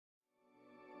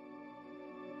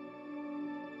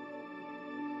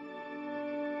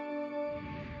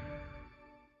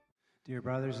Dear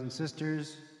brothers and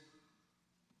sisters,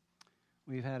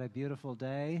 we've had a beautiful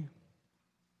day.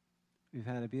 We've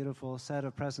had a beautiful set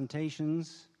of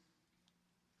presentations.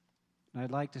 And I'd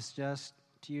like to suggest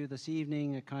to you this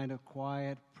evening a kind of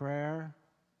quiet prayer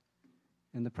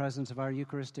in the presence of our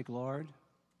Eucharistic Lord.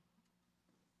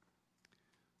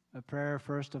 A prayer,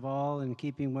 first of all, in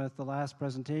keeping with the last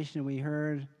presentation we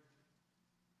heard,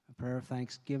 a prayer of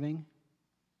thanksgiving.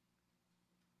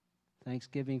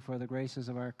 Thanksgiving for the graces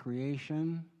of our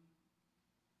creation,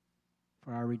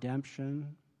 for our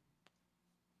redemption,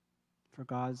 for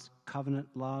God's covenant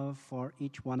love for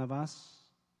each one of us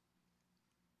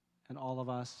and all of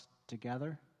us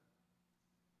together.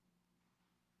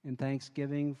 In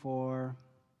thanksgiving for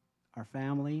our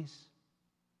families,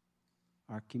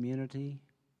 our community.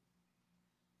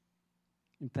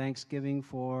 In thanksgiving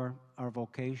for our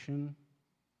vocation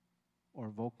or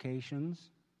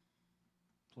vocations,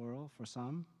 plural for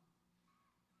some.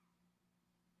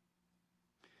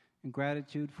 In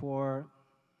gratitude for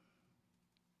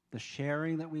the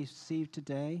sharing that we received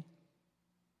today.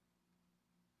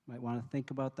 Might want to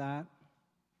think about that.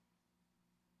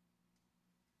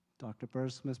 Dr.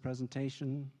 Bursmith's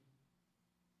presentation,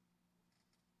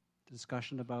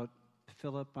 discussion about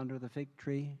Philip under the fig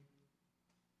tree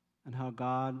and how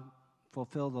God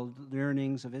fulfilled the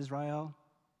yearnings of Israel.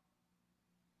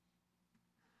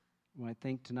 We might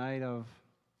think tonight of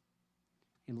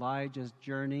Elijah's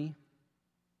journey.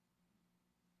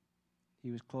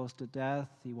 He was close to death.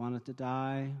 He wanted to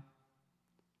die.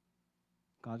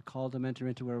 God called him to enter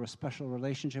into a special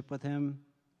relationship with him.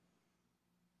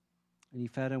 And he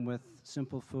fed him with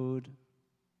simple food.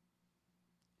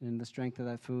 And in the strength of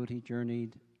that food, he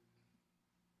journeyed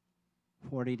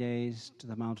 40 days to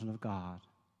the mountain of God,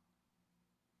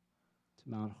 to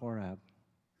Mount Horeb.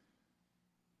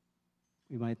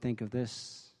 We might think of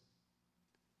this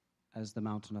as the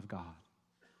mountain of God.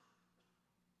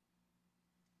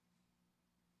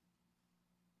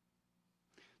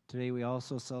 Today we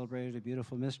also celebrated a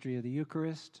beautiful mystery of the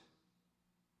Eucharist,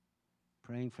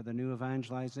 praying for the new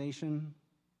evangelization,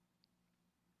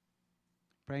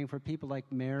 praying for people like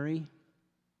Mary,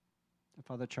 that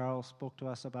Father Charles spoke to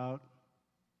us about,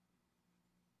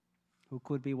 who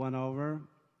could be won over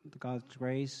with God's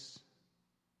grace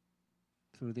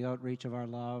through the outreach of our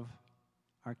love,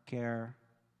 our care,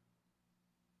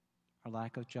 our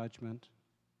lack of judgment,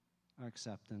 our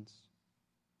acceptance.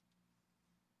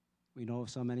 We know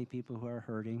of so many people who are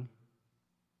hurting.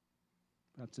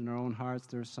 Perhaps in our own hearts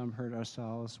there's some hurt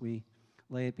ourselves. We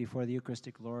lay it before the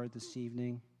Eucharistic Lord this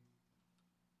evening,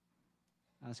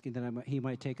 asking that He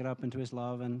might take it up into His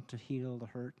love and to heal the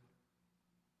hurt,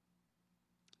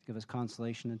 give us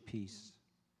consolation and peace.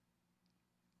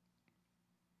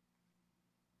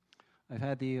 I've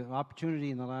had the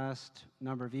opportunity in the last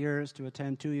number of years to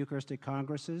attend 2 Eucharistic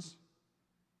Congresses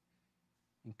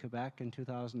in Quebec in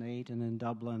 2008 and in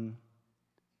Dublin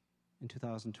in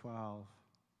 2012.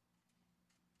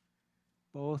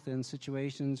 Both in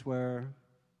situations where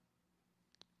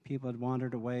people had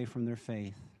wandered away from their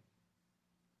faith.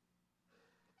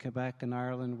 Quebec and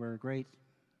Ireland were great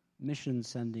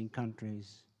mission-sending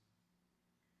countries,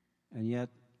 and yet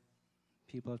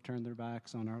people have turned their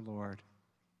backs on our Lord.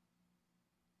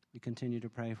 We continue to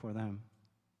pray for them.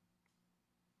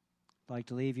 I'd like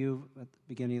to leave you at the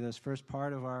beginning of this first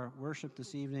part of our worship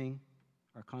this evening,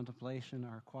 our contemplation,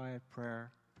 our quiet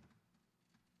prayer,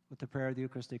 with the prayer of the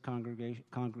Eucharistic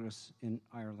Congress in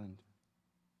Ireland.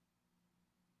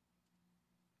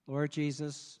 Lord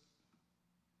Jesus,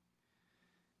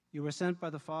 you were sent by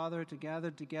the Father to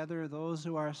gather together those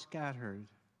who are scattered.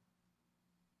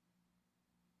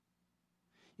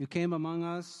 You came among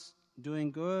us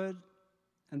doing good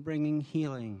and bringing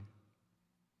healing,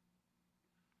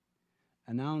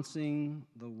 announcing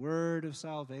the word of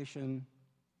salvation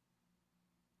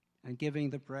and giving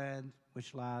the bread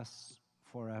which lasts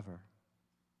forever.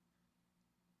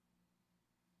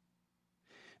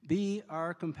 Be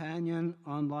our companion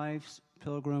on life's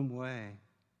pilgrim way.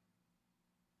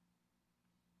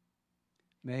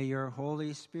 May your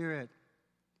Holy Spirit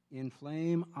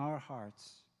inflame our hearts,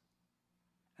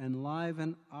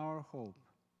 enliven our hope,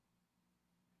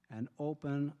 and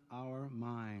open our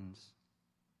minds,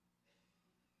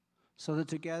 so that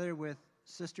together with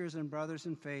sisters and brothers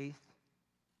in faith,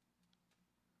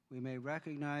 we may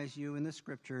recognize you in the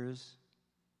Scriptures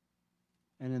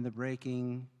and in the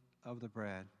breaking of the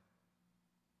bread.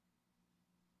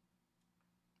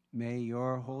 May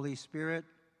your Holy Spirit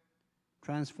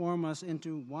transform us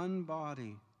into one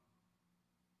body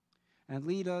and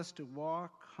lead us to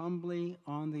walk humbly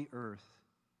on the earth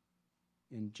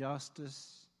in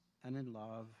justice and in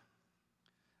love,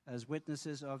 as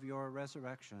witnesses of your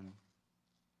resurrection.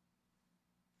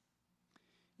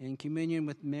 In communion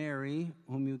with Mary,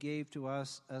 whom you gave to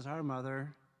us as our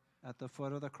mother at the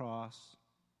foot of the cross,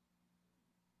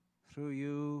 through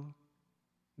you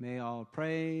may all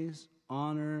praise,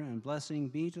 honor, and blessing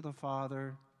be to the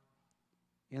Father,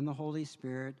 in the Holy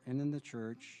Spirit, and in the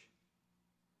Church,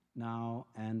 now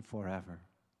and forever.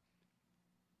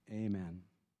 Amen.